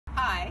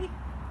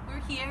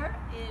we're here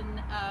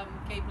in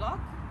K Block,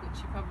 which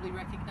you probably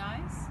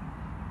recognize,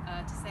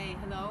 to say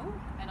hello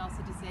and also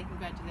to say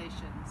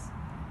congratulations.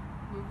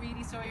 We're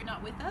really sorry you're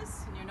not with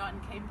us and you're not in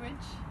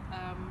Cambridge.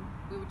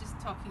 We were just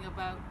talking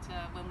about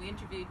when we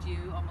interviewed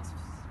you almost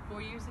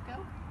 4 years ago,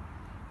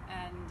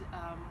 and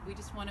we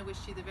just want to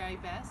wish you the very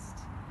best,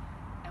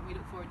 and we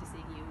look forward to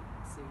seeing you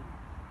soon.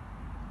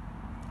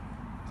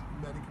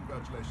 Many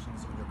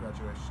congratulations on your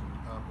graduation.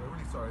 We're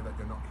really sorry that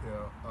you're not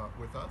here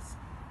with us.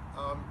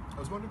 I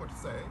was wondering what to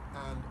say,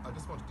 and I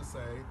just wanted to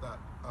say that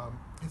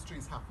history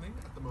is happening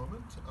at the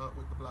moment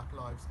with the Black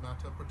Lives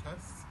Matter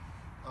protests.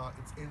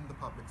 It's in the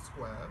public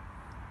square.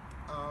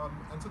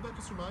 And so that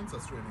just reminds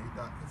us really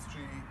that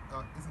history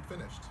isn't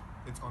finished,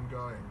 it's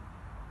ongoing.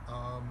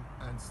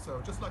 And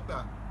so just like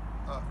that,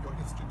 your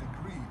history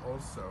degree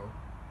also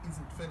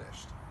isn't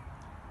finished.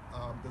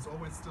 There's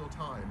always still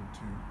time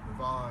to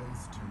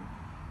revise, to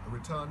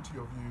return to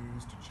your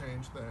views, to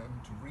change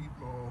them, to read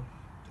more,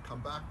 to come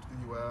back to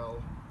the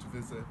UL, to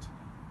visit,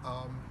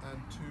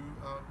 and to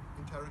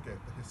interrogate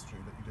the history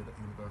that you did at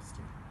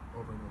university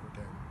over and over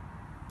again.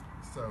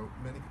 So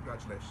many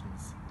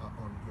congratulations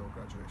on your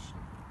graduation.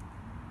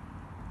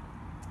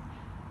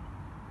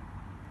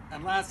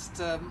 And last,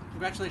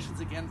 congratulations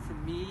again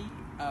from me.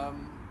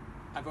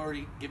 I've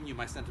already given you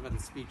my sentimental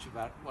speech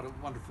about what a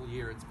wonderful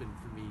year it's been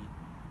for me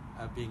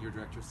being your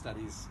Director of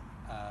Studies,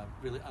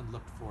 really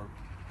unlooked for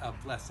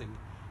blessing.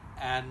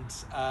 And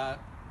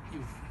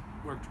you've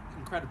worked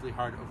incredibly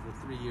hard over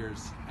 3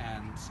 years,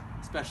 and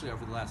especially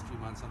over the last few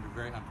months under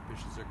very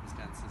unpropitious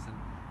circumstances, and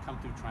come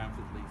through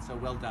triumphantly. So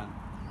well done.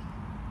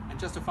 And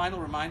just a final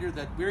reminder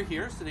that we're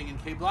here sitting in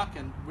K Block,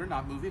 and we're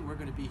not moving. We're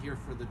going to be here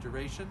for the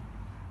duration,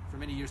 for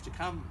many years to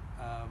come,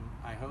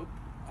 I hope.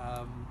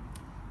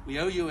 We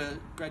owe you a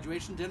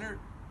graduation dinner.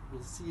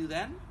 We'll see you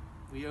then.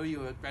 We owe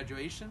you a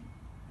graduation.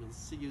 We'll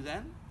see you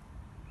then.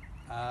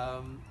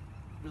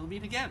 We'll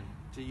meet again,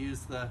 to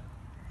use the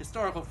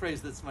historical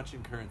phrase that's much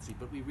in currency,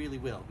 but we really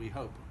will, we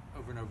hope,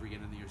 over and over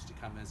again in the years to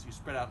come as you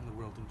spread out in the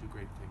world and do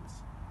great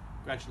things.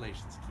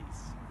 Congratulations,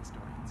 Keys,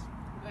 historians.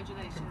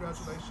 Congratulations.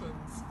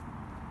 Congratulations.